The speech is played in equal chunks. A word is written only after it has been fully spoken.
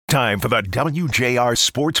Time for the WJR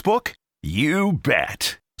Sportsbook? You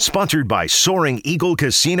bet. Sponsored by Soaring Eagle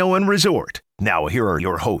Casino and Resort. Now here are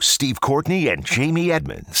your hosts, Steve Courtney and Jamie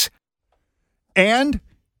Edmonds. And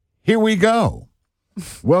here we go.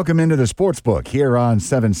 Welcome into the Sportsbook here on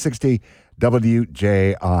 760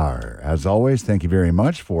 WJR. As always, thank you very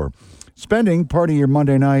much for spending part of your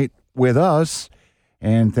Monday night with us.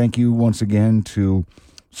 And thank you once again to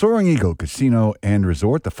Soaring Eagle Casino and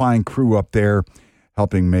Resort, the fine crew up there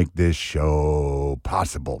helping make this show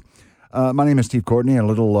possible. My name is Steve Courtney. A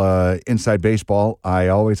little inside baseball. I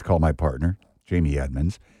always call my partner, Jamie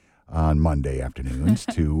Edmonds, on Monday afternoons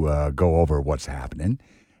to go over what's happening.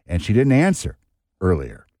 And she didn't answer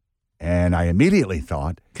earlier. And I immediately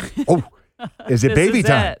thought, oh, is it baby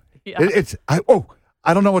time? Yeah.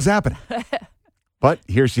 I don't know what's happening. But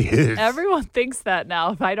here she is. Everyone thinks that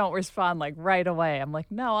now if I don't respond like right away. I'm like,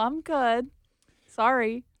 no, I'm good.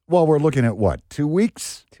 Sorry. Well, we're looking at what, 2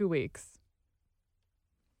 weeks? 2 weeks.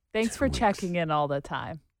 Thanks 2 for weeks. checking in all the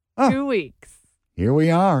time. Oh. 2 weeks. Here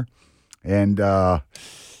we are. And, I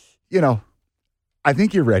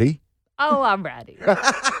think you're ready. Oh, I'm ready.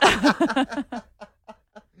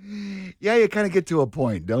 Yeah, you kind of get to a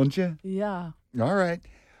point, don't you? Yeah. All right.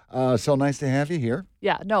 So nice to have you here.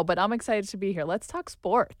 Yeah, no, but I'm excited to be here. Let's talk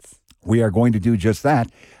sports. We are going to do just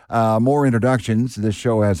that. More introductions. This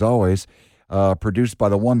show, as always, produced by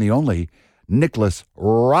the one, the only, Nicholas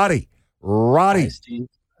Roddy. Hi, Steve.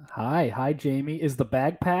 Hi, Jamie. Is the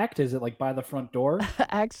bag packed? Is it like by the front door?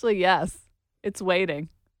 Actually, yes. It's waiting.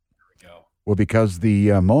 There we go. Well, because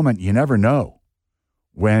the moment you never know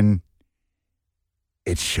when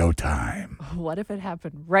it's showtime. What if it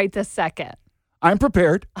happened right this second? I'm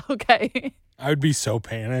prepared. Okay. I would be so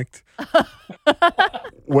panicked.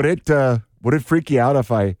 Would it freak you out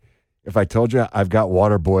if I told you I've got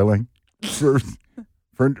water boiling for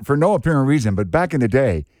no apparent reason? But back in the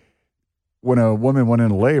day, when a woman went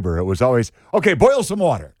into labor, it was always, okay, boil some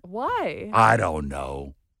water. Why? I don't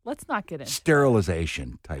know. Let's not get into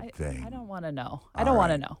sterilization type thing. I don't want to know. I don't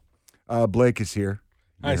want to know. Blake is here.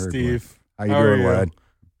 Hi, Steve. How you doing, lad?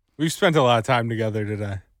 We've spent a lot of time together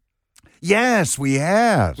today. Yes, we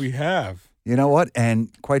have. We have. You know what? And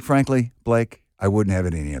quite frankly, Blake, I wouldn't have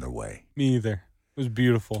it any other way. Me either. It was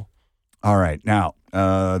beautiful. All right. Now,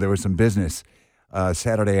 there was some business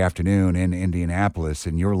Saturday afternoon in Indianapolis,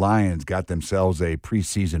 and your Lions got themselves a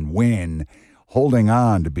preseason win, holding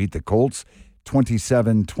on to beat the Colts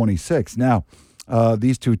 27-26. Now,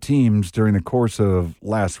 these two teams, during the course of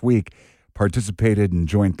last week, participated in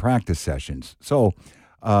joint practice sessions. So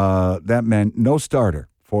that meant no starter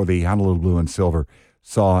for the Honolulu Blue and Silver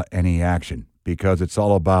saw any action because it's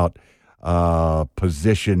all about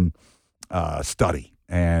position study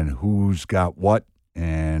and who's got what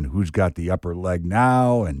and who's got the upper leg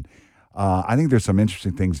now. And I think there's some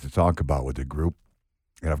interesting things to talk about with the group.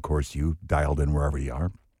 And, of course, you dialed in wherever you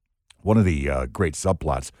are. One of the great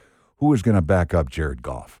subplots, who is going to back up Jared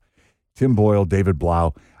Goff? Tim Boyle, David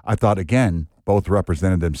Blau. I thought, again, both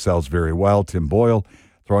represented themselves very well. Tim Boyle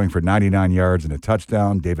throwing for 99 yards and a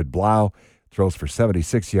touchdown. David Blau throws for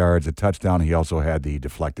 76 yards, a touchdown. He also had the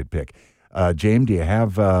deflected pick. James, do you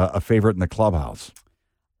have a favorite in the clubhouse?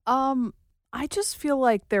 I just feel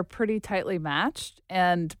like they're pretty tightly matched,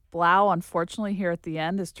 and Blau, unfortunately, here at the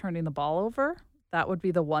end is turning the ball over. That would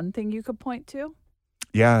be the one thing you could point to.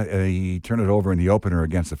 Yeah, he turned it over in the opener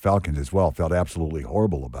against the Falcons as well. Felt absolutely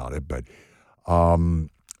horrible about it. But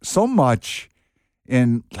so much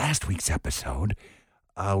in last week's episode,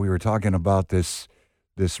 we were talking about this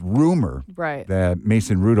rumor that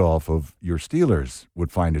Mason Rudolph of your Steelers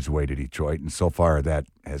would find his way to Detroit, and so far that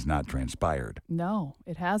has not transpired. No,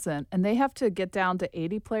 it hasn't. And they have to get down to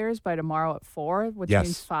 80 players by tomorrow at 4, which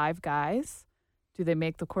means 5 guys. Do they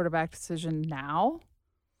make the quarterback decision now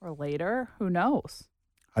or later? Who knows?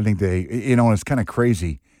 I think they, and it's kind of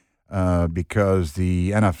crazy because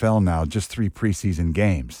the NFL now, just 3 preseason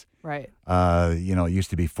games. Right. It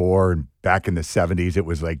used to be 4, and back in the 70s it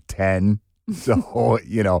was like 10. So,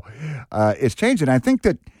 it's changing. I think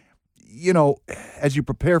that, as you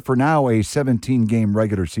prepare for now a 17-game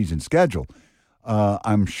regular season schedule,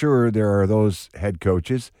 I'm sure there are those head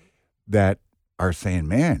coaches that are saying,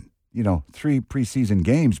 man, 3 preseason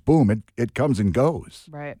games, boom, it comes and goes.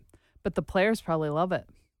 Right. But the players probably love it.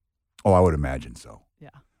 Oh, I would imagine so. Yeah.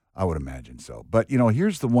 I would imagine so. But,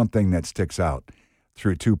 here's the one thing that sticks out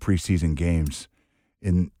through 2 preseason games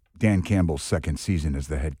in Dan Campbell's second season as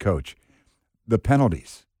the head coach. The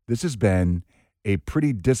penalties. This has been a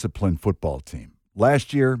pretty disciplined football team.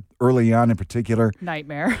 Last year, early on in particular.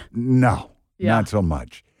 Nightmare. No, not so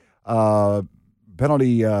much.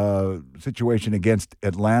 Penalty situation against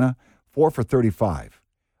Atlanta, 4 for 35.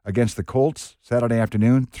 against the Colts Saturday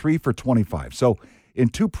afternoon, 3 for 25. So in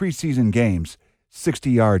 2 preseason games,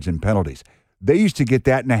 60 yards and penalties. They used to get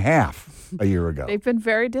that and a half a year ago. They've been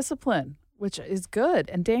very disciplined, which is good.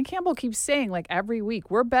 And Dan Campbell keeps saying, like, every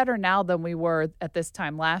week, we're better now than we were at this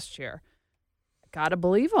time last year. Got to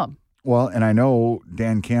believe him. Well, and I know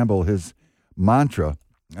Dan Campbell, his mantra,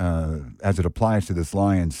 as it applies to this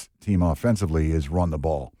Lions team offensively, is run the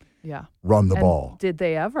ball. Yeah. Run the ball. Did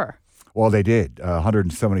they ever? Well, they did.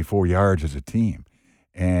 174 yards as a team.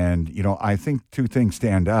 And, you know, I think 2 things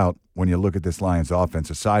stand out when you look at this Lions offense,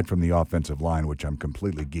 aside from the offensive line, which I'm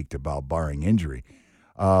completely geeked about, barring injury.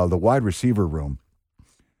 The wide receiver room,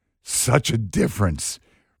 such a difference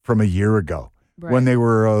from a year ago when they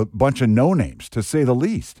were a bunch of no-names, to say the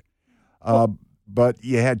least. But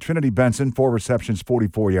you had Trinity Benson, 4 receptions,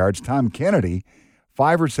 44 yards. Tom Kennedy,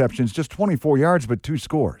 5 receptions, just 24 yards, but 2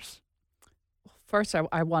 scores. First,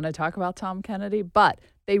 I want to talk about Tom Kennedy, but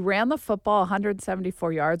they ran the football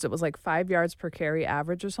 174 yards. It was like 5 yards per carry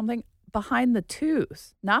average or something behind the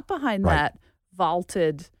twos, not behind that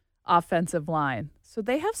vaulted offensive line. So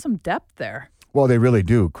they have some depth there. Well, they really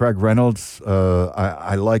do. Craig Reynolds,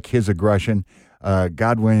 I like his aggression.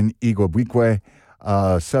 Godwin Igwebuike,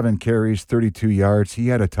 7 carries, 32 yards. He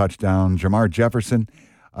had a touchdown. Jamar Jefferson.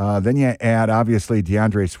 Then you add, obviously,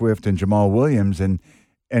 DeAndre Swift and Jamal Williams, and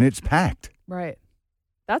it's packed. Right.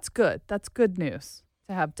 That's good. That's good news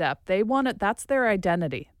to have depth. They want it. That's their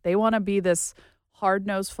identity. They want to be this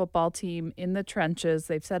hard-nosed football team in the trenches.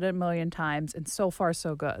 They've said it a million times, and so far,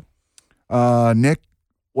 so good. Nick,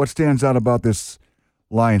 what stands out about this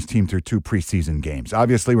Lions team through 2 preseason games?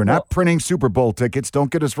 Obviously, we're not printing Super Bowl tickets.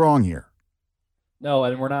 Don't get us wrong here. No,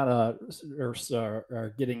 and we're not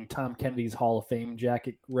getting Tom Kennedy's Hall of Fame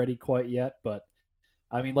jacket ready quite yet. But,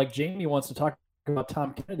 I mean, like Jamie wants to talk about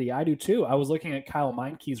Tom Kennedy. I do, too. I was looking at Kyle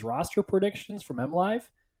Meinke's roster predictions from MLive.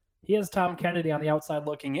 He has Tom Kennedy on the outside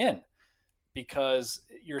looking in because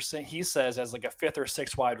he says as like a 5th or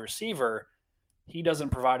 6th wide receiver, he doesn't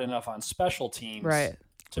provide enough on special teams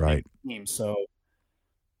to make the team. So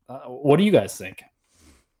what do you guys think?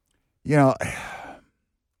 You know,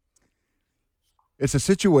 it's a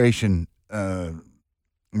situation,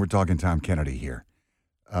 we're talking Tom Kennedy here,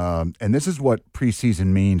 and this is what preseason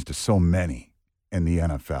means to so many in the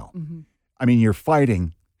NFL. Mm-hmm. I mean, you're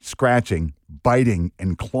fighting, scratching, biting,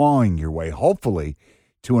 and clawing your way, hopefully,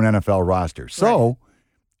 to an NFL roster. So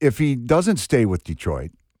if he doesn't stay with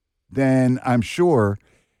Detroit, then I'm sure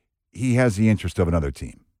he has the interest of another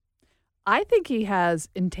team. I think he has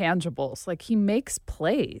intangibles. Like, he makes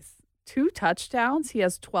plays. 2 touchdowns. He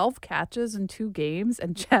has 12 catches in 2 games.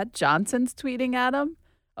 And Chad Johnson's tweeting at him.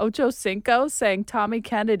 Ocho Cinco saying, Tommy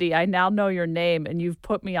Kennedy, I now know your name, and you've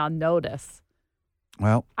put me on notice.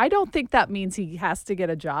 Well, I don't think that means he has to get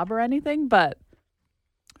a job or anything, but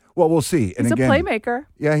well, we'll see. And he's again, a playmaker.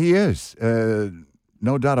 Yeah, he is.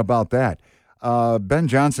 No doubt about that. Ben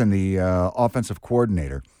Johnson, the offensive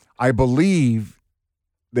coordinator, I believe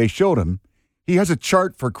they showed him. He has a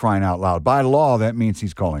chart, for crying out loud. By law, that means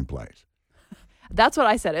he's calling plays. That's what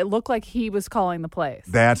I said. It looked like he was calling the plays.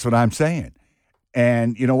 That's what I'm saying.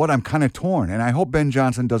 And you know what? I'm kind of torn. And I hope Ben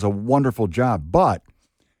Johnson does a wonderful job. But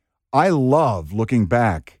I love looking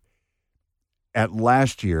back at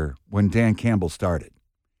last year when Dan Campbell started.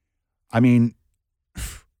 I mean,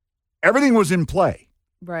 everything was in play.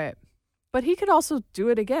 Right. But he could also do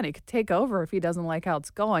it again. He could take over if he doesn't like how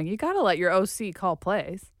it's going. You got to let your OC call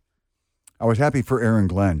plays. I was happy for Aaron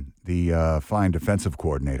Glenn, the fine defensive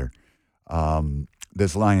coordinator.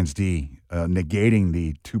 This Lions D negating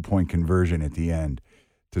the 2-point conversion at the end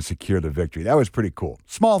to secure the victory. That was pretty cool.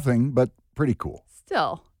 Small thing, but pretty cool.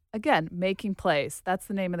 Still, again, making plays. That's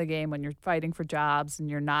the name of the game when you're fighting for jobs and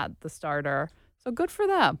you're not the starter. So good for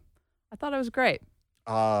them. I thought it was great.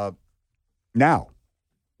 Now,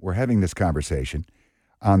 we're having this conversation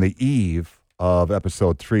on the eve of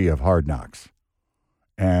episode 3 of Hard Knocks.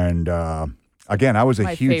 And again, I was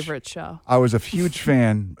my favorite show. I was a huge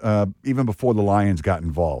fan even before the Lions got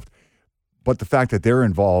involved. But the fact that they're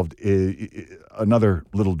involved is another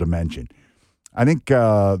little dimension. I think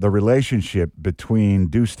the relationship between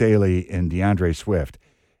Deuce Staley and DeAndre Swift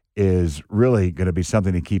is really going to be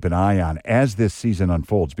something to keep an eye on as this season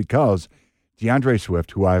unfolds, because DeAndre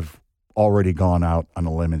Swift, who I've already gone out on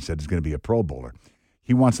a limb and said is going to be a Pro Bowler,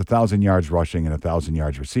 he wants 1,000 yards rushing and 1,000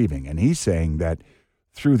 yards receiving. And he's saying that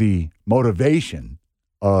through the motivation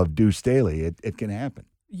of Deuce Staley, it can happen.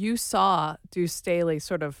 You saw Deuce Staley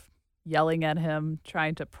sort of yelling at him,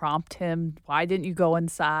 trying to prompt him, why didn't you go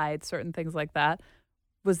inside, certain things like that.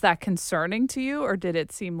 Was that concerning to you, or did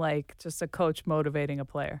it seem like just a coach motivating a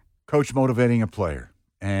player? Coach motivating a player.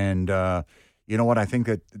 And, you know what? I think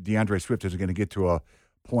that DeAndre Swift is going to get to a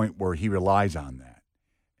point where he relies on that.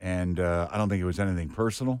 And I don't think it was anything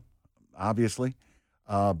personal, obviously.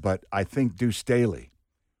 But I think Deuce Staley,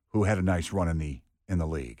 who had a nice run in the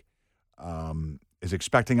league, is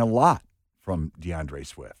expecting a lot from DeAndre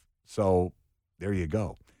Swift. So there you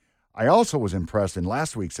go. I also was impressed in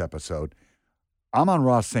last week's episode,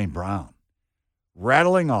 Amon-Ra St. Brown,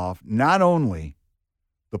 rattling off not only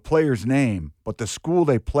the player's name, but the school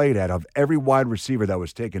they played at of every wide receiver that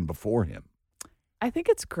was taken before him. I think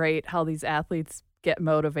it's great how these athletes get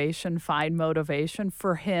motivation, find motivation.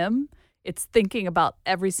 For him, it's thinking about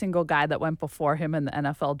every single guy that went before him in the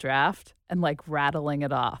NFL draft and like rattling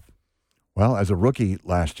it off. Well, as a rookie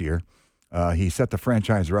last year, he set the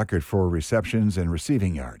franchise record for receptions and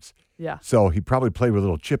receiving yards. Yeah. So he probably played with a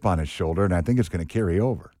little chip on his shoulder, and I think it's going to carry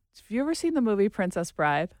over. Have you ever seen the movie Princess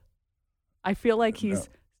Bride? I feel like he's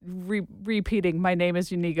repeating, my name is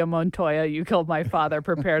Uniga Montoya, you killed my father,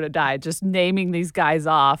 prepare to die. Just naming these guys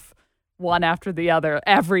off one after the other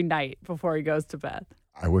every night before he goes to bed.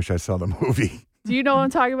 I wish I saw the movie. Do you know what I'm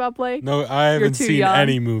talking about, Blake? No, I haven't too seen young.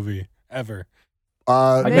 any movie ever.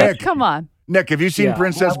 Nick, come on. Nick, have you seen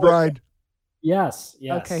Princess Bride? Yes.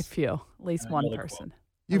 Okay, phew. At least one Another person.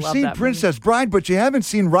 You've seen Princess Bride, but you haven't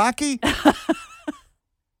seen Rocky?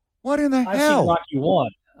 What in the I've hell? seen Rocky 1.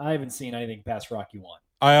 I haven't seen anything past Rocky 1.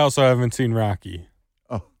 I also haven't seen Rocky.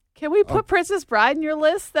 Can we put Princess Bride in your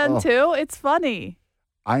list then, too? It's funny.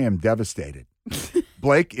 I am devastated.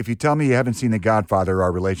 Blake, if you tell me you haven't seen The Godfather,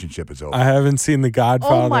 our relationship is over. I haven't seen The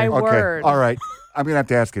Godfather. Oh, my Okay, word. all right. I'm going to have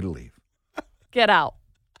to ask you to leave. Get out.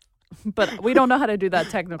 But we don't know how to do that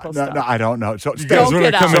technical No, stuff. no, I don't know. So You stay, guys want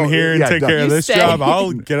to get come out. in here and Yeah, take don't. care of You this stay. job?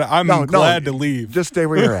 I'll get it. I'm No, glad to leave. Just stay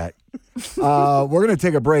where you're at. We're going to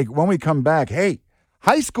take a break. When we come back, hey,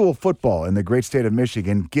 high school football in the great state of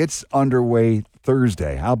Michigan gets underway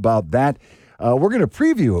Thursday. How about that? We're going to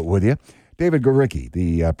preview it with you. David Goricki,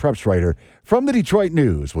 the preps writer from the Detroit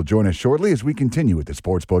News, will join us shortly as we continue with the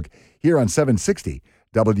Sportsbook here on 760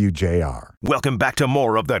 WJR. Welcome back to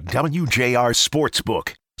more of the WJR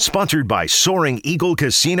Sportsbook, sponsored by Soaring Eagle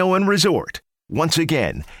Casino and Resort. Once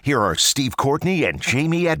again, here are Steve Courtney and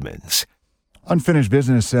Jamie Edmonds. Unfinished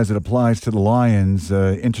business as it applies to the Lions.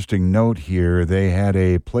 Interesting note here. They had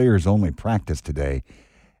a players-only practice today,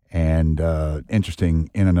 and interesting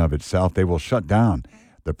in and of itself. They will shut down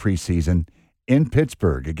the preseason in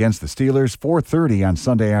Pittsburgh against the Steelers, 4:30 on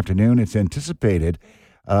Sunday afternoon. It's anticipated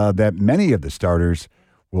that many of the starters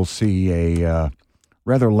will see a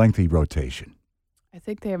rather lengthy rotation. I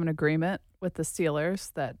think they have an agreement with the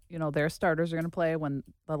Steelers that, their starters are going to play when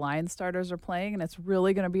the Lions starters are playing, and it's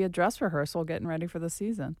really going to be a dress rehearsal getting ready for the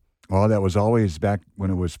season. Well, that was always back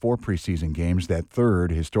when it was 4 preseason games, that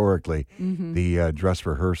third, historically, the dress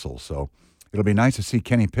rehearsal. So it'll be nice to see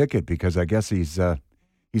Kenny Pickett because I guess he's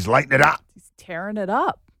lighting it up. He's tearing it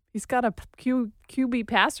up. He's got a QB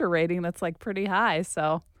passer rating that's like pretty high.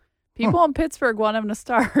 So people in Pittsburgh want him to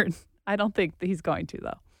start. I don't think that he's going to,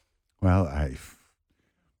 though. Well,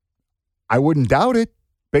 I wouldn't doubt it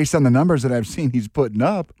based on the numbers that I've seen he's putting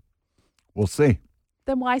up. We'll see.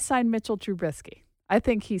 Then why sign Mitchell Trubisky? I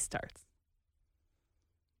think he starts.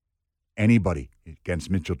 Anybody against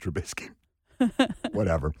Mitchell Trubisky.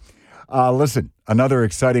 Whatever. Listen, another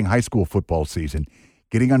exciting high school football season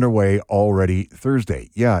getting underway already Thursday.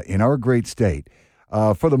 Yeah, in our great state,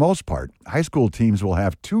 for the most part, high school teams will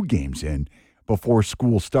have 2 games in before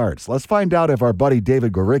school starts. Let's find out if our buddy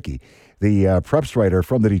David Goricki, the preps writer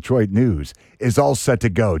from the Detroit News, is all set to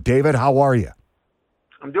go. David, how are you?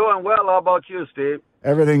 I'm doing well. How about you, Steve?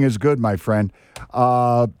 Everything is good, my friend.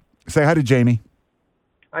 Say hi to Jamie.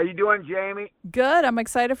 How you doing, Jamie? Good. I'm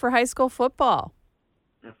excited for high school football.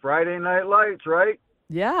 Friday Night Lights, right?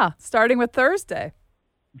 Yeah, starting with Thursday.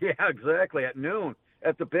 Yeah, exactly. At noon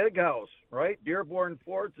at the Big House, right? Dearborn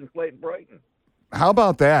Forts and Clayton Brighton. How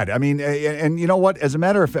about that? I mean, and you know what? As a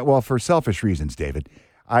matter of fact, well, for selfish reasons, David,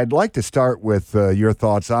 I'd like to start with your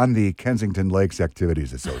thoughts on the Kensington Lakes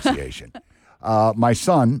Activities Association. My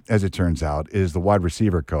son, as it turns out, is the wide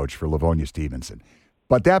receiver coach for Livonia Stevenson.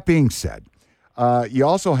 But that being said, you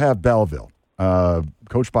also have Belleville,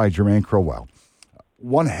 coached by Jermaine Crowell.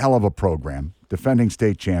 One hell of a program, defending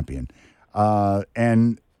state champion.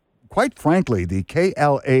 And quite frankly, the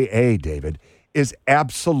KLAA, David, is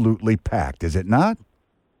absolutely packed, is it not?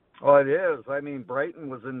 Oh, it is. I mean, Brighton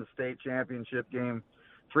was in the state championship game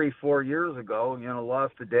 3-4 years ago,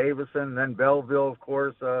 lost to Davison. Then Belleville, of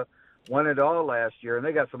course, won it all last year. And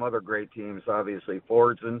they got some other great teams, obviously.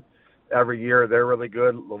 Fordson, every year, they're really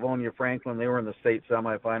good. Livonia Franklin, they were in the state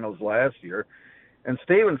semifinals last year. And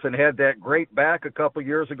Stevenson had that great back a couple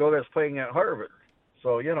years ago that's playing at Harvard.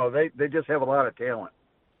 So, they just have a lot of talent.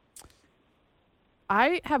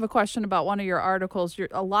 I have a question about one of your articles.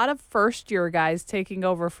 A lot of first-year guys taking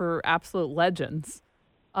over for absolute legends.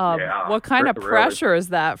 Yeah, What kind of really. pressure is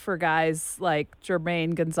that for guys like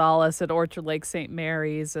Jermaine Gonzalez at Orchard Lake St.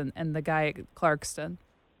 Mary's and the guy at Clarkston?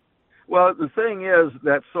 Well, the thing is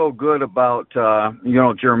that's so good about,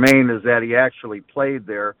 Jermaine is that he actually played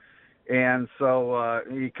there. And so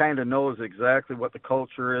he kind of knows exactly what the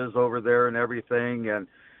culture is over there and everything. And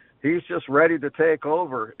he's just ready to take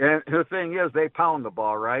over. And the thing is, they pound the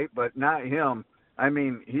ball, right? But not him. I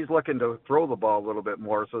mean, he's looking to throw the ball a little bit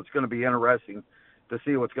more. So it's going to be interesting to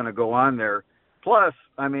see what's going to go on there. Plus,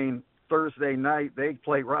 I mean, Thursday night, they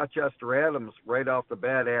play Rochester Adams right off the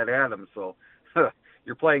bat at Adams. So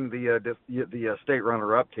you're playing the state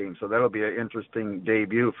runner-up team. So that'll be an interesting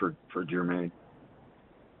debut for Jermaine.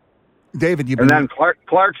 David, and then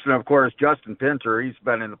Clarkston, of course, Justin Pinter, he's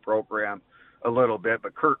been in the program a little bit,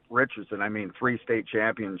 but Kurt Richardson, I mean, 3 state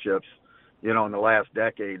championships, in the last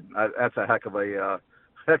decade. That's a heck of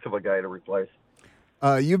a guy to replace.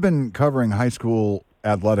 You've been covering high school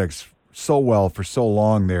athletics so well for so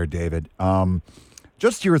long there, David.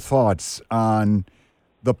 Just your thoughts on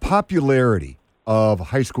the popularity of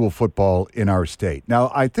high school football in our state.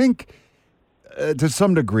 Now, I think to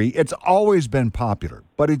some degree it's always been popular,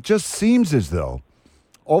 but it just seems as though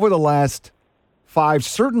over the last 5,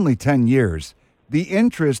 certainly 10 years, the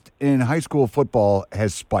interest in high school football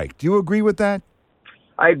has spiked. Do you agree with that?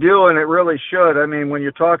 I do, and it really should. I mean, when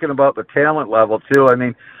you're talking about the talent level, too, I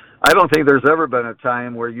mean, I don't think there's ever been a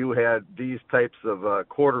time where you had these types of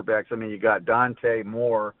quarterbacks. I mean, you got Dante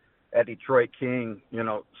Moore at Detroit King.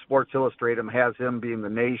 Sports Illustrated has him being the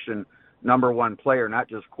nation #1 player, not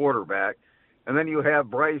just quarterback. And then you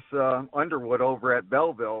have Bryce Underwood over at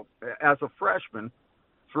Belleville as a freshman,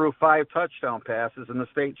 threw 5 touchdown passes in the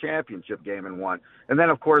state championship game and won. And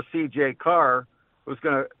then, of course, C.J. Carr, who's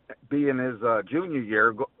going to be in his junior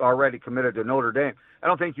year, already committed to Notre Dame. I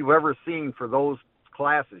don't think you've ever seen for those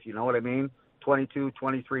classes, you know what I mean? 22,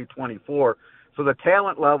 23, 24. So the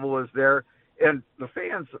talent level is there, and the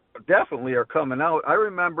fans definitely are coming out. I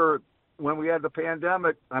remember when we had the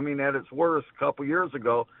pandemic, I mean, at its worst a couple years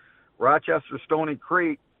ago, Rochester Stony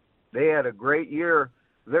Creek, they had a great year.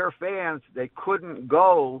 Their fans, they couldn't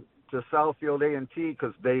go to Southfield A&T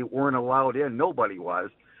because they weren't allowed in. Nobody was.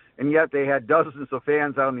 And yet they had dozens of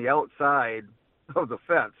fans on the outside of the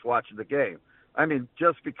fence watching the game. I mean,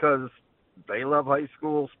 just because they love high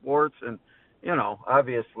school sports and,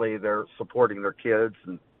 obviously they're supporting their kids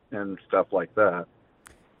and stuff like that.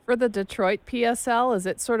 For the Detroit PSL, is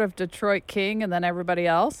it sort of Detroit King and then everybody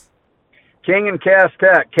else? King and Cass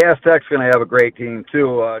Tech. Cass Tech's going to have a great team,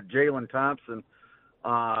 too. Jalen Thompson,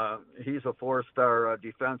 he's a 4-star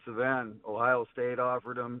defensive end. Ohio State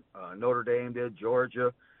offered him. Notre Dame did.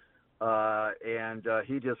 Georgia. And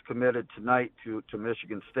he just committed tonight to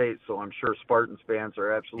Michigan State, so I'm sure Spartans fans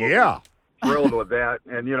are absolutely thrilled with that.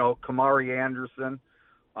 And, Kamari Anderson,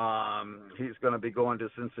 he's going to be going to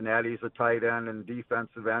Cincinnati. He's a tight end and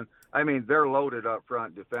defensive end. I mean, they're loaded up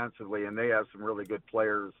front defensively, and they have some really good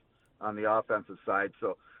players on the offensive side.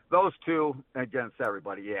 So those two against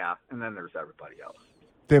everybody, and then there's everybody else.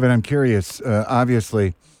 David, I'm curious.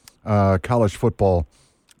 Obviously, college football,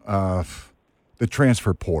 the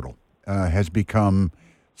transfer portal has become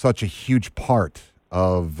such a huge part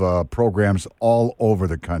of programs all over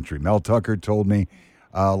the country. Mel Tucker told me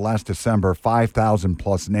last December, 5,000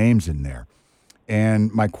 plus names in there.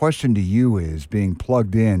 And my question to you is, being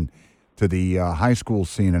plugged in to the high school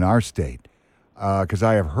scene in our state, because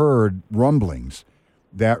I have heard rumblings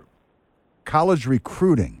that college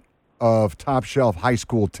recruiting of top-shelf high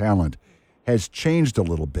school talent has changed a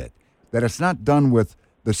little bit, that it's not done with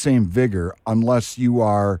the same vigor unless you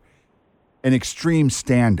are an extreme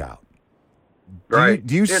standout. Right.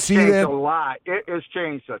 Do you see that? It's changed a lot. It has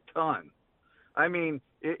changed a ton. I mean,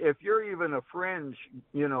 if you're even a fringe,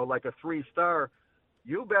 like a 3-star,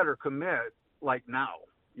 you better commit like now.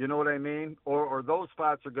 You know what I mean? Or those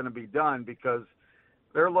spots are going to be done because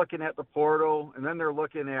they're looking at the portal, and then they're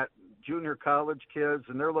looking at junior college kids,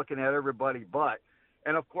 and they're looking at everybody but.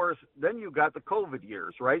 And, of course, then you got the COVID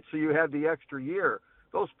years, right? So you had the extra year.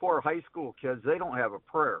 Those poor high school kids, they don't have a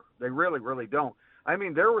prayer. They really, really don't. I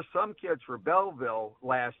mean, there were some kids for Belleville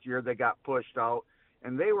last year that got pushed out,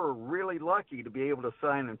 and they were really lucky to be able to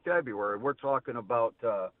sign in February. We're talking about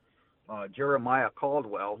Jeremiah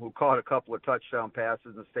Caldwell, who caught a couple of touchdown passes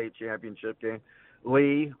in the state championship game.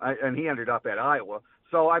 Lee, and he ended up at Iowa.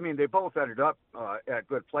 So, I mean, they both ended up at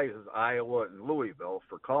good places, Iowa and Louisville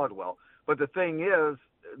for Caldwell. But the thing is,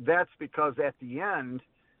 that's because at the end,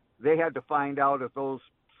 they had to find out if those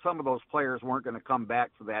some of those players weren't going to come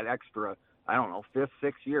back for that extra, I don't know, 5th,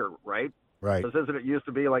 6th year, right? Right. Because isn't it used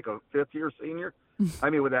to be like a 5th-year senior? I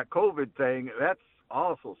mean, with that COVID thing, that's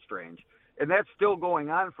also strange. And that's still going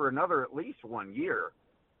on for another at least 1 year,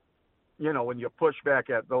 when you push back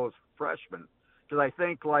at those freshmen. Because I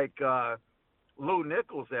think like Lou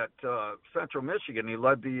Nichols at Central Michigan, he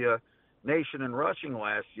led the nation in rushing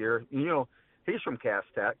last year. He's from Cass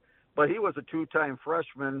Tech, but he was a 2-time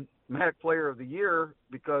freshman MAC Player of the Year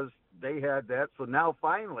because they had that. So now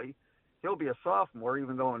finally he'll be a sophomore,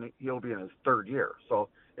 even though he'll be in his 3rd year. So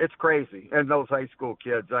it's crazy. And those high school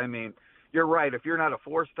kids, I mean, you're right. If you're not a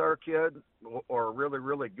 4-star kid or a really,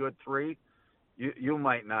 really good 3, you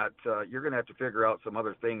might not. You're going to have to figure out some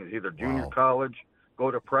other things, either junior college,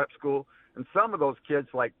 go to prep school. And some of those kids,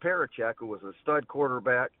 like Parachek, who was a stud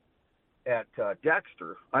quarterback at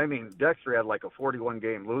Dexter. I mean, Dexter had like a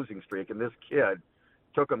 41-game losing streak, and this kid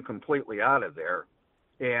took him completely out of there.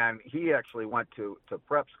 And he actually went to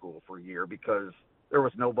prep school for a year because there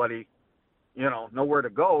was nobody, nowhere to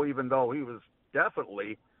go, even though he was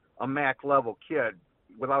definitely a MAC level kid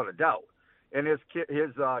without a doubt. And his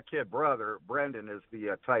kid brother, Brendan, is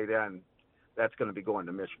the tight end that's going to be going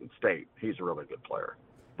to Michigan State. He's a really good player,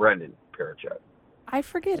 Brendan Parachek. I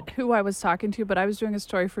forget who I was talking to, but I was doing a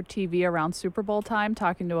story for TV around Super Bowl time,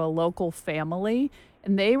 talking to a local family,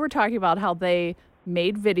 and they were talking about how they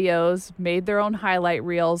made videos, made their own highlight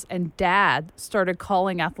reels, and Dad started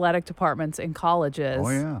calling athletic departments in colleges. Oh,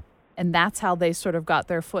 yeah. And that's how they sort of got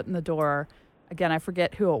their foot in the door. Again, I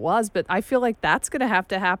forget who it was, but I feel like that's going to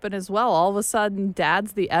happen as well. All of a sudden,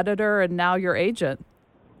 Dad's the editor and now your agent.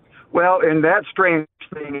 Well, and that strange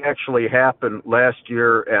thing actually happened last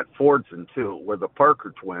year at Fordson, too, where the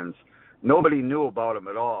Parker twins, nobody knew about them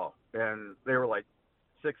at all. And they were like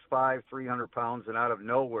 6'5", 300 pounds, and out of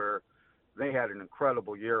nowhere, they had an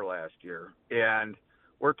incredible year last year. And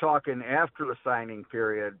we're talking after the signing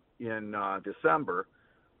period in December,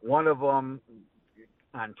 one of them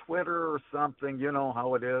on Twitter or something, you know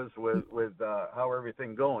how it is with how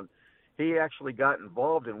everything going. He actually got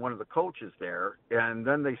involved in one of the coaches there, and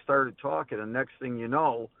then they started talking, and next thing you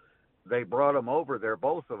know, they brought him over there,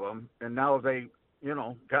 both of them, and now they,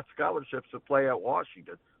 got scholarships to play at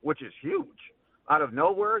Washington, which is huge. Out of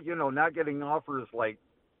nowhere, not getting offers like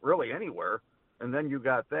really anywhere, and then you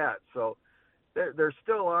got that. So there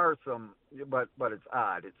still are some, but it's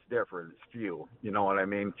odd. It's different. It's few. You know what I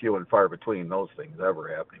mean? Few and far between those things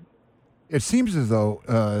ever happening. It seems as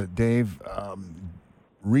though, Dave,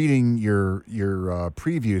 reading your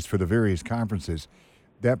previews for the various conferences,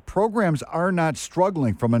 that programs are not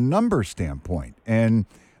struggling from a number standpoint. And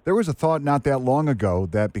there was a thought not that long ago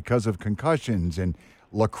that because of concussions and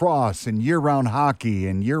lacrosse and year-round hockey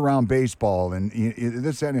and year-round baseball and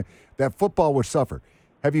this and that football would suffer.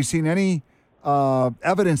 Have you seen any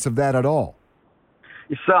evidence of that at all?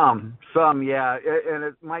 Some, yeah, and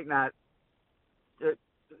it might not.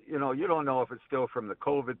 You don't know if it's still from the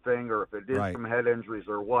COVID thing or if it is from head injuries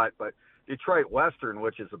or what. But Detroit Western,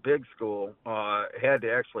 which is a big school, had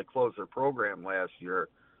to actually close their program last year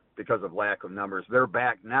because of lack of numbers. They're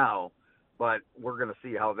back now, but we're going to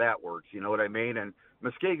see how that works. You know what I mean? And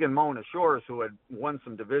Muskegon Mona Shores, who had won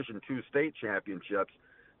some Division II state championships,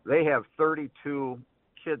 they have 32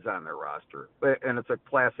 kids on their roster, and it's a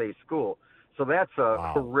Class A school. So that's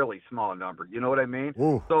a really small number. You know what I mean?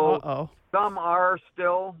 Ooh. So some are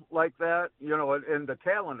still like that, and the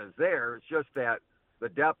talent is there. It's just that the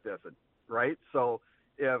depth isn't, right? So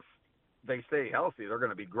if they stay healthy, they're going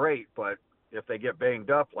to be great. But if they get banged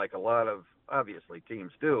up like a lot of, obviously,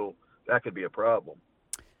 teams do, that could be a problem.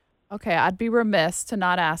 Okay, I'd be remiss to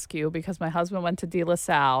not ask you, because my husband went to De La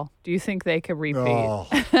Salle. Do you think they could repeat?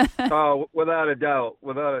 Oh, without a doubt.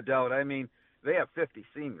 I mean, they have 50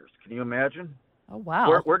 seniors. Can you imagine? Oh,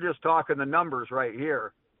 wow. We're just talking the numbers right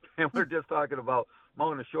here, and we're just talking about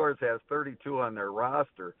Mona Shores has 32 on their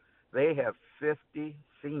roster. They have 50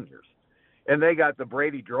 seniors. And they got the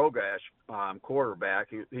Brady Drogash quarterback.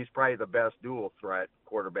 He's probably the best dual threat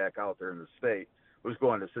quarterback out there in the state, who's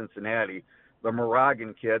going to Cincinnati. The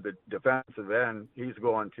Moragan kid, the defensive end, he's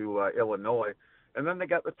going to Illinois. And then they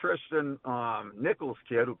got the Tristan Nichols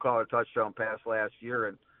kid who caught a touchdown pass last year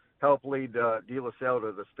and helped lead De La Salle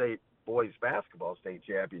to the state boys basketball state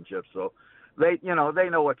championship. So they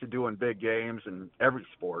know what to do in big games and every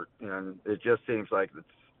sport. And it just seems like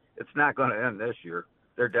it's not going to end this year.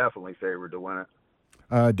 They're definitely favored to win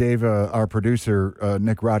it. Dave, our producer,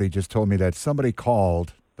 Nick Roddy, just told me that somebody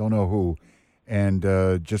called, don't know who, and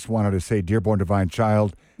just wanted to say, Dearborn Divine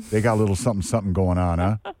Child, they got a little something going on,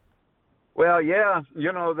 huh? Well, yeah.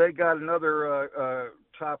 They got another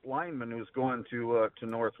top lineman who's going to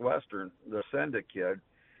Northwestern, the Senda kid.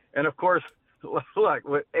 And of course, look,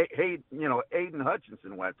 Aiden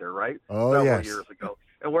Hutchinson went there, right? Oh, Several yes. years ago.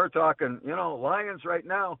 And we're talking, Lions right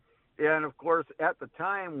now. And of course, at the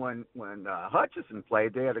time when Hutchinson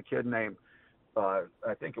played, they had a kid named, I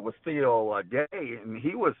think it was Theo Day, and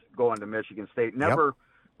he was going to Michigan State. Never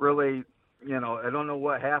really, I don't know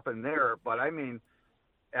what happened there, but I mean,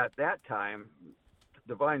 at that time,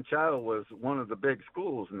 Divine Child was one of the big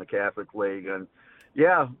schools in the Catholic League. And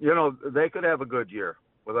yeah, they could have a good year,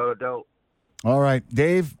 without a doubt. All right,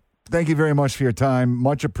 Dave, thank you very much for your time.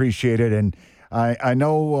 Much appreciated. And I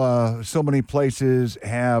know so many places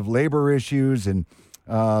have labor issues, and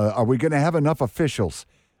are we going to have enough officials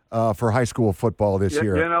for high school football this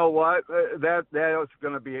year? You know what? That is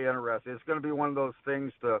going to be interesting. It's going to be one of those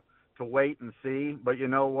things to wait and see. But you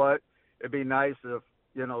know what? It'd be nice if,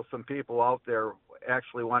 some people out there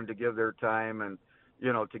actually wanted to give their time and,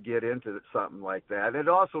 to get into something like that. It'd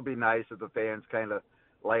also be nice if the fans kind of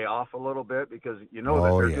lay off a little bit because that they're doing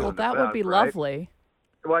Well, the that would best, be right? lovely.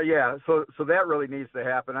 Well, yeah. So that really needs to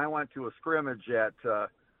happen. I went to a scrimmage at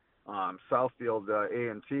Southfield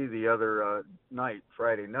A&T the other night,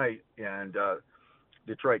 Friday night, and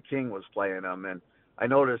Detroit King was playing them. And I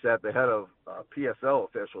noticed that the head of PSL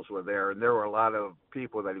officials were there, and there were a lot of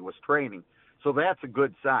people that he was training. So that's a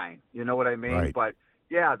good sign. You know what I mean? Right. But,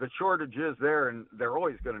 yeah, the shortage is there, and they're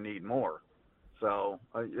always going to need more. So,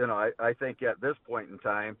 I think at this point in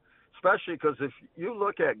time, especially because if you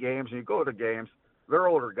look at games and you go to games, they're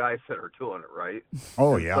older guys that are doing it, right?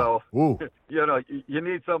 Oh, And yeah. So, Ooh. you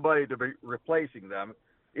need somebody to be replacing them,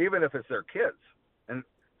 even if it's their kids. And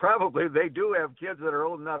probably they do have kids that are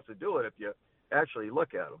old enough to do it if you actually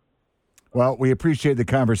look at them. Well, we appreciate the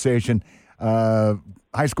conversation.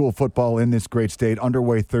 High school football in this great state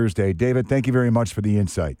underway Thursday. David, thank you very much for the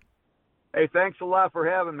insight. Hey, thanks a lot for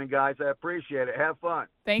having me, guys. I appreciate it. Have fun.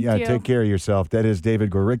 Thank you. Take care of yourself. That is David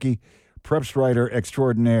Goricki, preps writer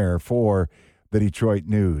extraordinaire for the Detroit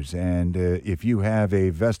News. And if you have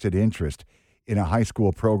a vested interest in a high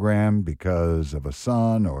school program because of a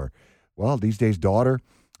son or, well, these days daughter,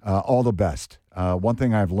 all the best. One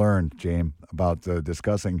thing I've learned, James, about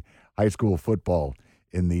discussing high school football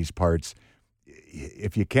in these parts,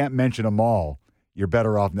 if you can't mention them all, you're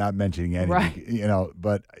better off not mentioning anything. Right.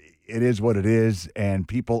 But it is what it is, and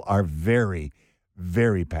people are very,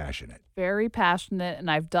 very passionate. Very passionate, and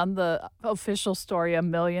I've done the official story a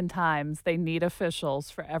million times. They need officials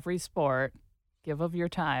for every sport. Give of your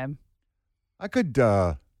time. I could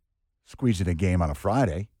squeeze in a game on a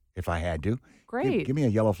Friday if I had to. Great. Give me a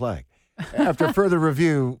yellow flag. After further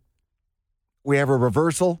review, we have a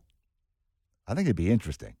reversal. I think it'd be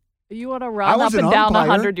interesting. You want to I run was up an and down umpire.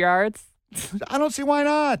 100 yards? I don't see why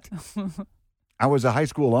not. I was a high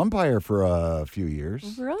school umpire for a few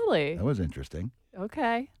years. Really? That was interesting.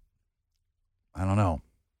 Okay. I don't know.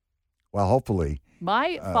 Well, hopefully.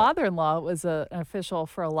 My father-in-law was an official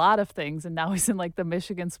for a lot of things, and now he's in like the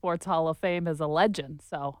Michigan Sports Hall of Fame as a legend.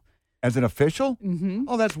 So, As an official? mm-hmm.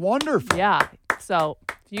 Oh, that's wonderful. Yeah. So,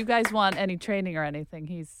 if you guys want any training or anything,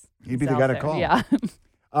 He'd he's be the out guy to there. call. Yeah.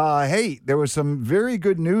 Hey, there was some very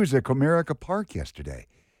good news at Comerica Park yesterday.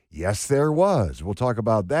 Yes, there was. We'll talk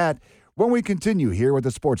about that when we continue here with the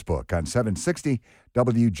Sportsbook on 760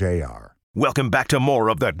 WJR. Welcome back to more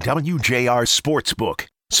of the WJR Sportsbook,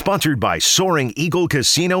 sponsored by Soaring Eagle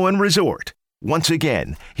Casino and Resort. Once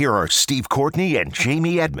again, here are Steve Courtney and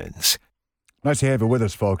Jamie Edmonds. Nice to have you with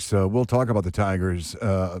us, folks. We'll talk about the Tigers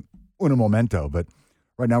in a momento, but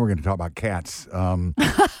right now we're going to talk about cats.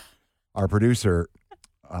 Our producer,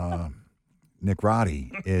 Nick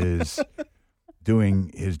Roddy, is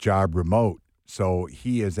doing his job remote, so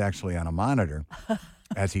he is actually on a monitor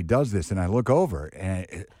as he does this, and I look over,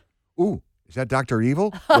 and ooh, is that Dr.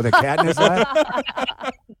 Evil with a cat in his lap?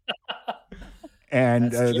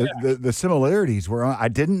 And the similarities were I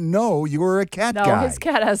didn't know you were a cat No, guy. his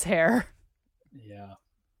cat has hair.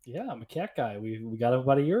 Yeah, I'm a cat guy. We got him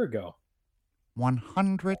about a year ago.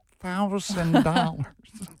 $100,000.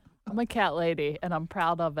 I'm a cat lady, and I'm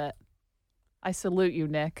proud of it. I salute you,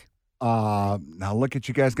 Nick. Now look at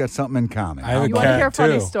you guys got something in common. I have a You want to cat, hear a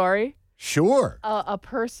funny too. story? Sure. A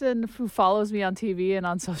person who follows me on TV and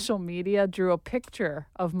on social media drew a picture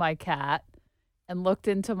of my cat and looked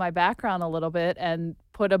into my background a little bit and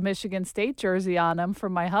put a Michigan State jersey on him for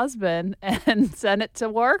my husband and sent it to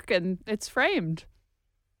work, and it's framed.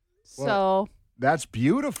 Well, that's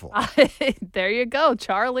beautiful. So there you go.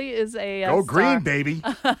 Charlie is a Go star. green, baby.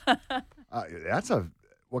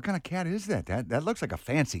 What kind of cat is that? That looks like a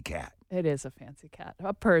fancy cat. It is a fancy cat,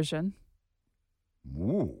 a Persian.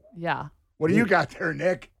 Ooh. Yeah. What do you got there,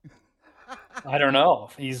 Nick? I don't know.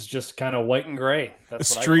 He's just kind of white and gray. A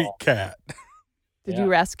That's what I street call. cat. Did you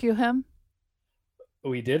rescue him?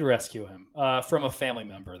 We did rescue him from a family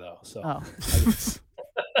member, though. So,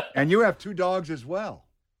 And you have 2 dogs as well.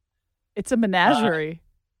 It's a menagerie.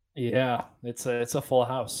 Yeah, it's a full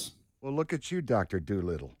house. Well, look at you, Dr.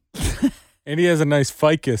 Doolittle. And he has a nice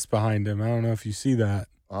ficus behind him. I don't know if you see that.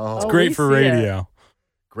 Oh, It's great for radio.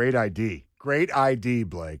 Great ID. Great ID,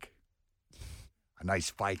 Blake. A nice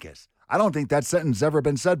ficus. I don't think that sentence has ever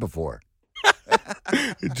been said before.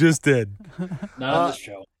 It just did. Not on this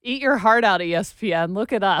show. Eat your heart out, ESPN.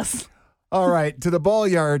 Look at us. All right, to the ball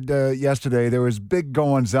yard yesterday, there was big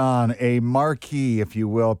goings-on, a marquee, if you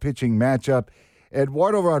will, pitching matchup.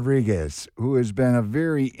 Eduardo Rodriguez, who has been a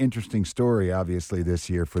very interesting story, obviously, this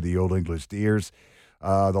year for the Old English Steers.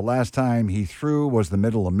 The last time he threw was the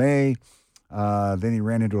middle of May. Then he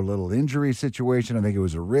ran into a little injury situation. I think it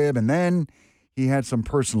was a rib. And then he had some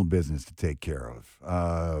personal business to take care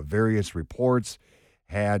of. Various reports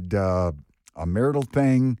had a marital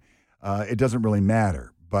thing. It doesn't really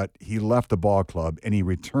matter. But he left the ball club, and he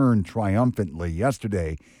returned triumphantly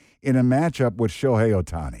yesterday in a matchup with Shohei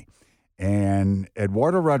Ohtani. And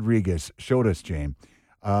Eduardo Rodriguez showed us, James,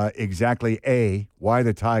 exactly, A, why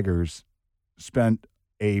the Tigers spent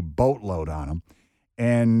a boatload on him,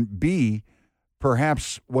 and B,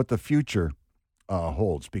 perhaps what the future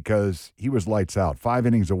holds, because he was lights out. 5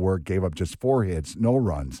 innings of work, gave up just 4 hits, no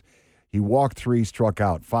runs. He walked 3, struck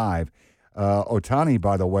out 5. Ohtani,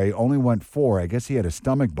 by the way, only went 4. I guess he had a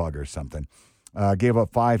stomach bug or something. Gave up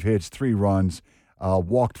 5 hits, 3 runs,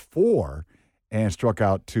 walked 4, and struck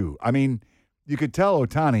out 2. I mean, you could tell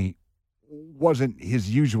Ohtani wasn't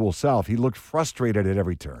his usual self. He looked frustrated at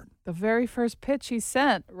every turn. The very first pitch he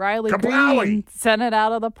sent, Riley Kablowie! Green sent it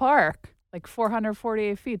out of the park, like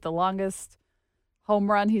 448 feet, the longest home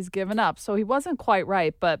run he's given up. So he wasn't quite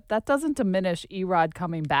right, but that doesn't diminish Erod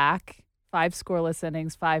coming back. 5 scoreless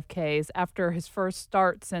innings, 5 Ks after his first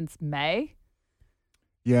start since May.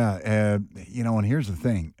 Yeah, and here's the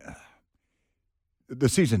thing. The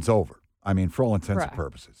season's over. I mean, for all intents and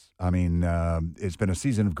purposes. I mean, it's been a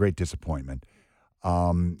season of great disappointment.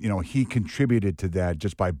 He contributed to that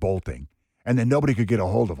just by bolting, and then nobody could get a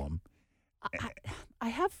hold of him. I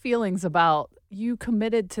have feelings about you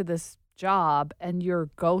committed to this job and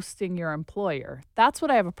you're ghosting your employer. That's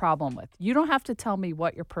what I have a problem with. You don't have to tell me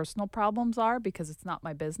what your personal problems are because it's not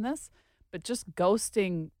my business, but just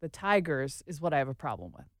ghosting the Tigers is what I have a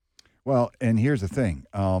problem with. Well, and here's the thing.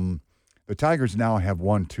 The Tigers now have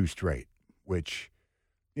won 2 straight, which,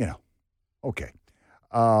 okay.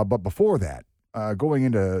 But before that, going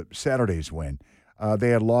into Saturday's win, they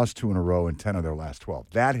had lost 2 in a row in 10 of their last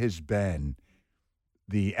 12. That has been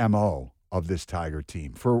the MO of this Tiger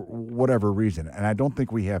team for whatever reason. And I don't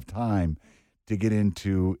think we have time to get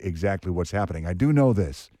into exactly what's happening. I do know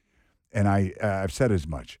this, and I've said as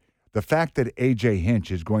much. The fact that A.J.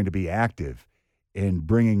 Hinch is going to be active in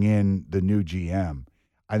bringing in the new GM,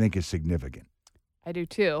 I think is significant. I do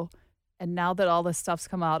too. And now that all this stuff's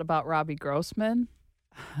come out about Robbie Grossman,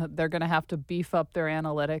 they're going to have to beef up their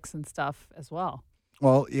analytics and stuff as well.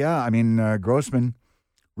 Well, yeah. I mean, Grossman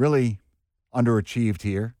really underachieved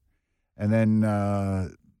here. And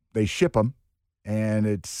then they ship him, and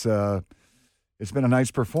it's been a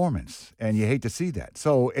nice performance, and you hate to see that.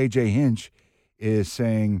 So A.J. Hinch is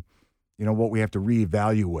saying, what we have to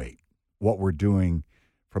reevaluate what we're doing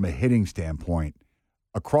from a hitting standpoint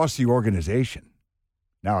across the organization.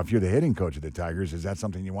 Now, if you're the hitting coach of the Tigers, is that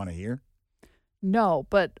something you want to hear? No,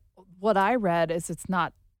 but what I read is it's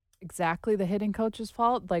not exactly the hitting coach's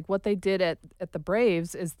fault. Like what they did at the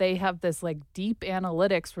Braves is they have this like deep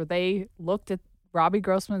analytics where they looked at Robbie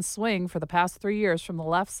Grossman's swing for the past 3 years from the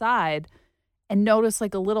left side and noticed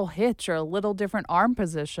like a little hitch or a little different arm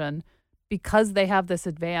position because they have this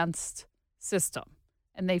advanced system.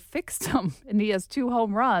 And they fixed him, and he has 2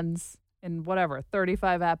 home runs in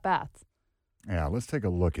 35 at-bats. Yeah, let's take a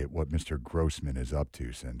look at what Mr. Grossman is up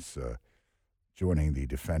to since joining the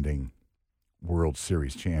defending World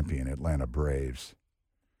Series champion Atlanta Braves.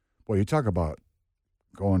 Well, you talk about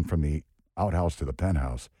going from the outhouse to the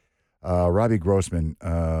penthouse. Robbie Grossman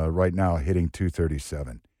right now hitting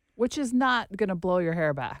 .237. Which is not going to blow your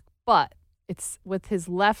hair back, but it's with his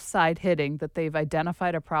left side hitting that they've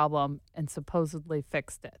identified a problem and supposedly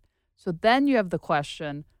fixed it. So then you have the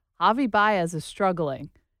question, Javi Baez is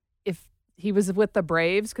struggling. If he was with the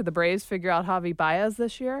Braves, could the Braves figure out Javi Baez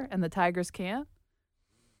this year and the Tigers can't?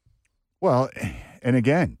 Well, and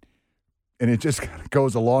again, and it just kind of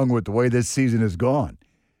goes along with the way this season has gone.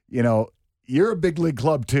 You're a big league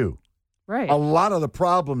club too. Right. A lot of the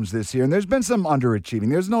problems this year, and there's been some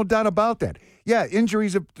underachieving. There's no doubt about that. Yeah,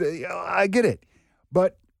 injuries, I get it.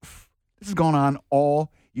 But this is going on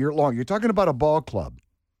all year long. You're talking about a ball club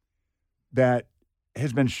that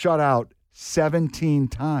has been shut out 17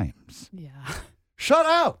 times. Yeah. Shut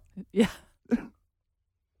out. Yeah.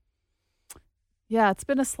 Yeah, it's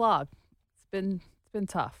been a slog. It's been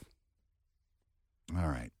tough. All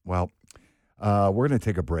right. Well, we're going to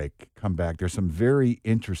take a break, come back. There's some very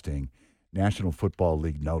interesting National Football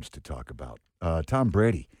League notes to talk about. Tom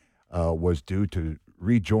Brady was due to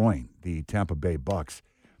rejoin the Tampa Bay Bucks.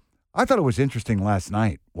 I thought it was interesting last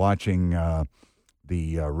night watching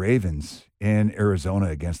the Ravens in Arizona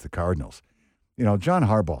against the Cardinals. You know, John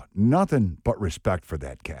Harbaugh, nothing but respect for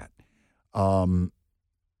that cat.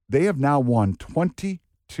 They have now won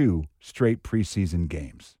 22 straight preseason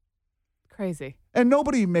games. Crazy. And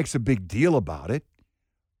nobody makes a big deal about it.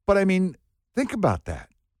 But, I mean, think about that.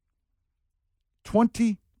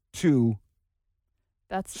 22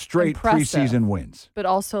 That's straight impressive, preseason wins. but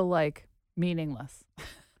also like meaningless.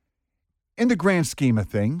 In the grand scheme of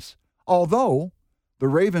things, although the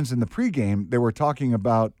Ravens in the pregame, they were talking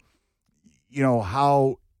about, you know,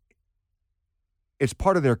 how it's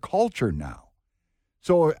part of their culture now.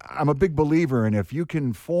 So I'm a big believer in if you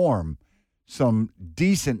can form some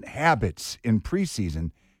decent habits in preseason,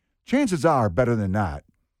 chances are, better than not,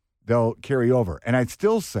 they'll carry over. And I'd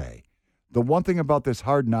still say the one thing about this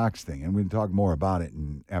Hard Knocks thing, and we can talk more about it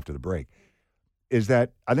after the break, is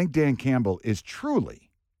that I think Dan Campbell is truly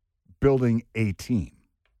building a team.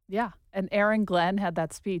 Yeah. And Aaron Glenn had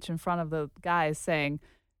that speech in front of the guys saying,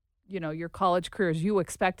 you know, your college careers, you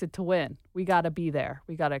expected to win. We got to be there.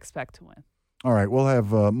 We got to expect to win. All right, we'll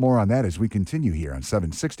have more on that as we continue here on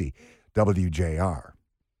 760 WJR.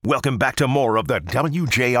 Welcome back to more of the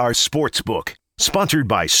WJR Sportsbook, sponsored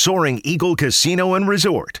by Soaring Eagle Casino and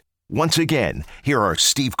Resort. Once again, here are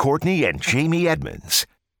Steve Courtney and Jamie Edmonds.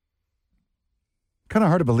 Kind of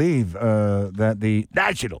hard to believe that the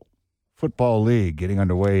National Football League getting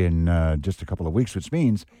underway in just a couple of weeks, which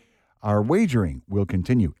means our wagering will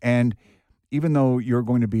continue. And even though you're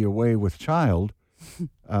going to be away with child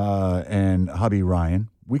and hubby Ryan,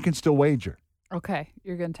 we can still wager. Okay.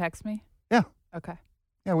 You're going to text me? Yeah. Okay.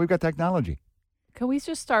 Yeah, we've got technology. Can we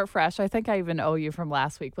just start fresh? I think I even owe you from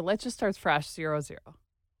last week, but let's just start fresh 0-0.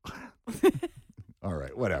 All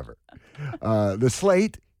right, whatever. The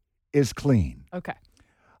slate is clean. Okay.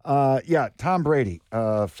 Yeah, Tom Brady,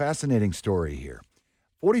 fascinating story here.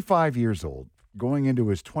 45 years old, going into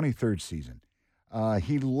his 23rd season.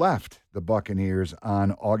 He left the Buccaneers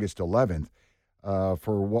on August 11th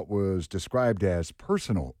for what was described as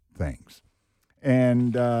personal things.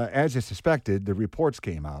 And as you suspected, the reports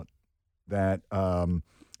came out that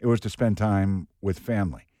it was to spend time with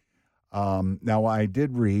family. Now, I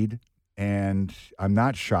did read, and I'm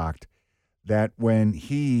not shocked, that when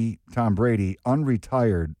he, Tom Brady,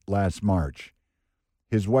 unretired last March,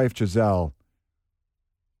 his wife Giselle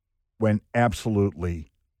went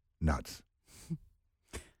absolutely nuts.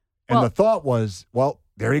 And the thought was, well,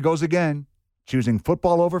 there he goes again, choosing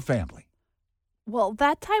football over family. Well,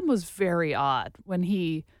 that time was very odd when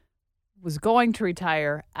he was going to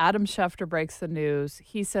retire. Adam Schefter breaks the news.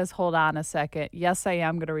 He says, hold on a second. Yes, I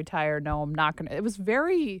am going to retire. No, I'm not going to. It was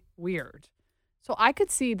very weird. So I could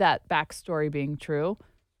see that backstory being true.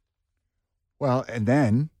 Well, and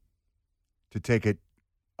then to take it,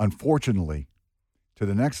 unfortunately, to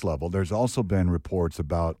the next level, there's also been reports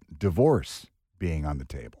about divorce being on the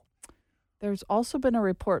table. There's also been a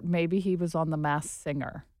report maybe he was on The Masked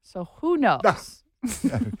Singer. So who knows?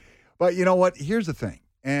 But you know what? Here's the thing.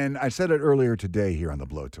 And I said it earlier today here on the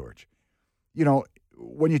Blowtorch. You know,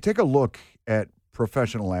 when you take a look at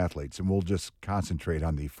professional athletes, and we'll just concentrate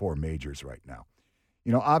on the four majors right now,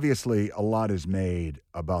 you know, obviously a lot is made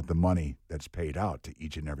about the money that's paid out to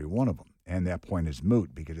each and every one of them. And that point is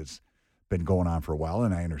moot because it's been going on for a while,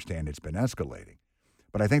 and I understand it's been escalating.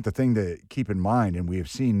 But I think the thing to keep in mind, and we have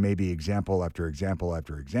seen maybe example after example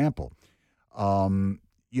after example,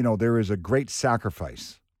 you know, there is a great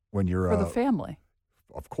sacrifice when you're for the family.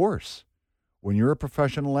 Of course. When you're a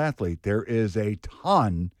professional athlete, there is a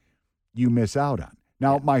ton you miss out on.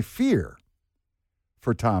 Now, my fear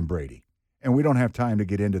for Tom Brady, and we don't have time to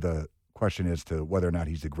get into the question as to whether or not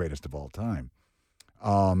he's the greatest of all time.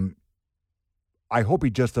 I hope he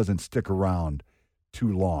just doesn't stick around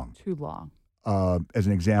too long. Too long. As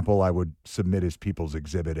an example, I would submit as People's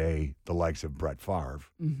Exhibit A, the likes of Brett Favre.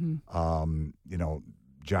 Mm-hmm. You know,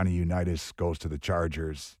 Johnny Unitas goes to the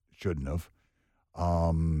Chargers, shouldn't have.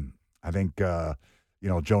 I think, you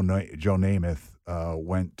know, Joe Namath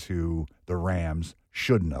went to the Rams,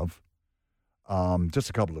 shouldn't have. Just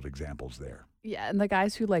a couple of examples there. Yeah, and the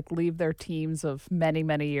guys who leave their teams of many,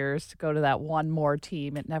 many years to go to that one more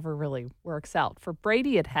team, it never really works out. For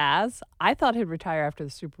Brady, it has. I thought he'd retire after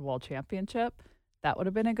the Super Bowl championship. That would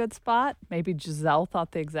have been a good spot. Maybe Giselle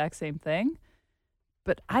thought the exact same thing.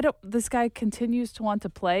 But this guy continues to want to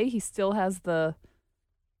play. He still has the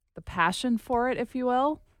passion for it, if you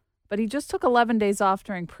will. But he just took 11 days off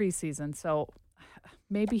during preseason, so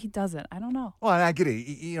maybe he doesn't. I don't know. Well, I get it.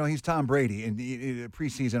 He's Tom Brady, and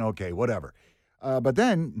preseason, okay, whatever. But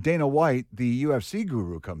then Dana White, the UFC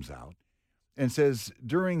guru, comes out and says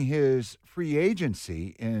during his free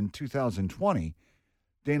agency in 2020,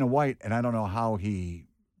 Dana White, and I don't know how he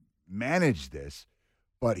managed this,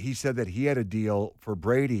 but he said that he had a deal for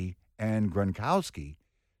Brady and Gronkowski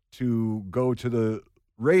to go to the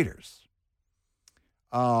Raiders.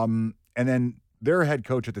 And then their head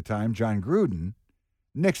coach at the time, John Gruden,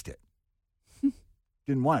 nixed it.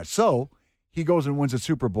 Didn't want it. So he goes and wins a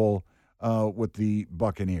Super Bowl with the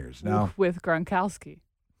Buccaneers. Now, with Gronkowski.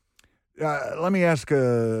 Let me ask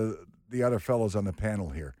the other fellows on the panel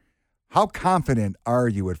here. How confident are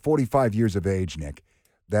you at 45 years of age, Nick,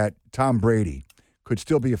 that Tom Brady could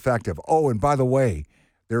still be effective? Oh, and by the way,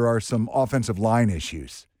 there are some offensive line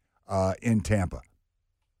issues in Tampa.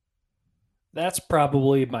 That's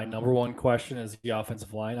probably my number one question is the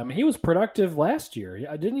offensive line. I mean, he was productive last year.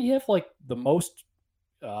 Didn't he have the most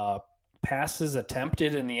passes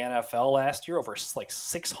attempted in the NFL last year? Over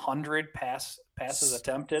 600 passes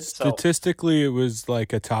attempted. Statistically, it was a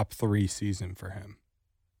top 3 season for him.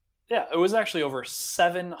 Yeah, it was actually over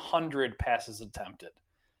 700 passes attempted.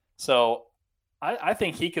 So I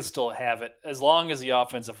think he could still have it as long as the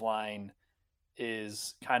offensive line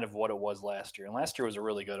is kind of what it was last year. And last year was a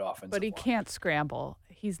really good offensive But he line. can't scramble.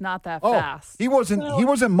 He's not that fast. He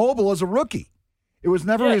wasn't mobile as a rookie. It was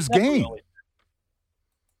never his game.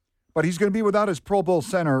 But he's going to be without his Pro Bowl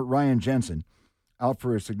center, Ryan Jensen, out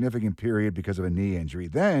for a significant period because of a knee injury.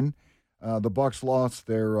 Then the Bucs lost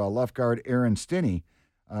their left guard, Aaron Stinney,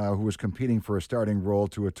 who was competing for a starting role,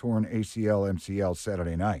 to a torn ACL, MCL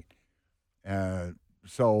Saturday night.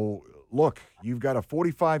 So, look, you've got a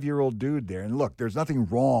 45-year-old dude there. And look, there's nothing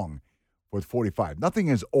wrong with 45. Nothing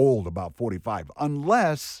is old about 45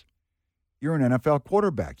 unless you're an NFL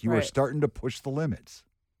quarterback. You are starting to push the limits.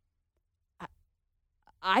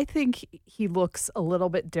 I think he looks a little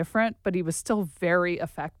bit different, but he was still very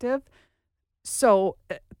effective. So,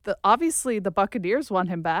 obviously, the Buccaneers want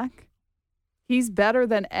him back. He's better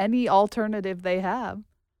than any alternative they have.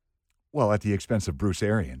 Well, at the expense of Bruce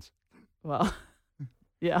Arians. Well,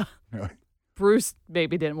 yeah. Bruce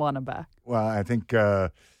maybe didn't want him back. Well, I think,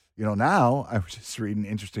 now I was just reading,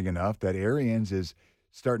 interesting enough, that Arians is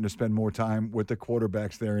starting to spend more time with the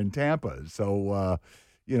quarterbacks there in Tampa. So,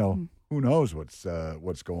 who knows what's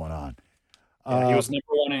going on. Yeah, he was number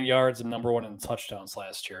 1 in yards and number 1 in touchdowns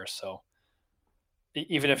last year. So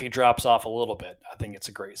even if he drops off a little bit, I think it's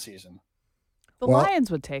a great season. The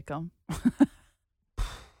Lions would take him.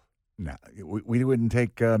 No, we wouldn't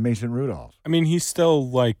take Mason Rudolph. I mean, he's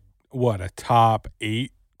still a top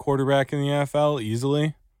 8 quarterback in the NFL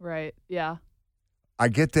easily. Right, yeah. I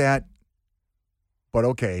get that, but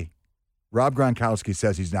okay. Rob Gronkowski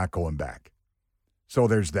says he's not going back. So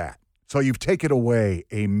there's that. So you've taken away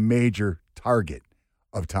a major target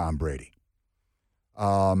of Tom Brady.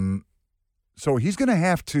 So he's going to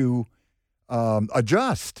have to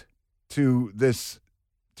adjust to this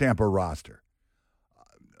Tampa roster.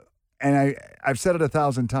 And I've said it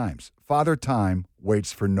 1,000 times. Father Time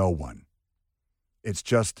waits for no one. It's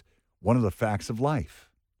just one of the facts of life.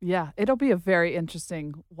 Yeah, it'll be a very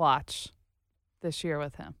interesting watch this year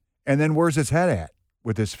with him. And then where's his head at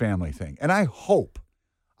with this family thing? And I hope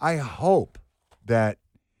that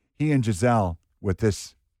he and Giselle, with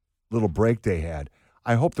this little break they had,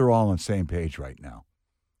 I hope they're all on the same page right now.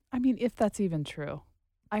 I mean, if that's even true.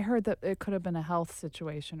 I heard that it could have been a health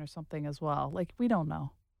situation or something as well. We don't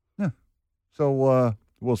know. Yeah. So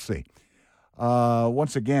we'll see.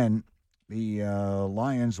 Once again, the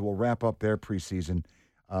Lions will wrap up their preseason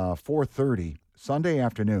 4:30 Sunday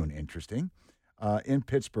afternoon. Interesting. In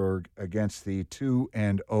Pittsburgh against the 2-0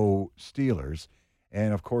 Steelers.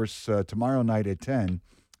 And, of course, tomorrow night at 10,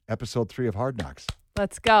 episode 3 of Hard Knocks.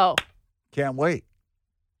 Let's go. Can't wait.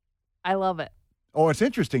 I love it. Oh, it's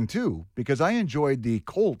interesting, too, because I enjoyed the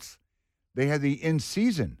Colts. They had the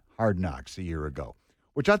in-season Hard Knocks a year ago,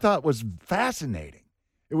 which I thought was fascinating.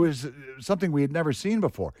 It was something we had never seen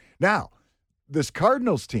before. Now, this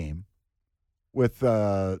Cardinals team with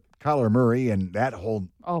Kyler Murray and that whole...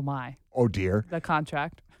 Oh, my. Oh, dear. The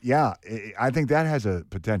contract. Yeah, I think that has a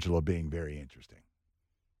potential of being very interesting.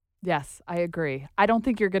 Yes, I agree. I don't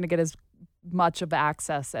think you're going to get as much of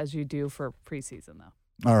access as you do for preseason,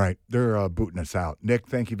 though. All right. They're booting us out. Nick,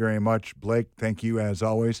 thank you very much. Blake, thank you as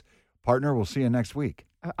always. Partner, we'll see you next week.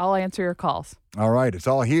 I'll answer your calls. All right. It's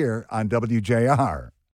all here on WJR.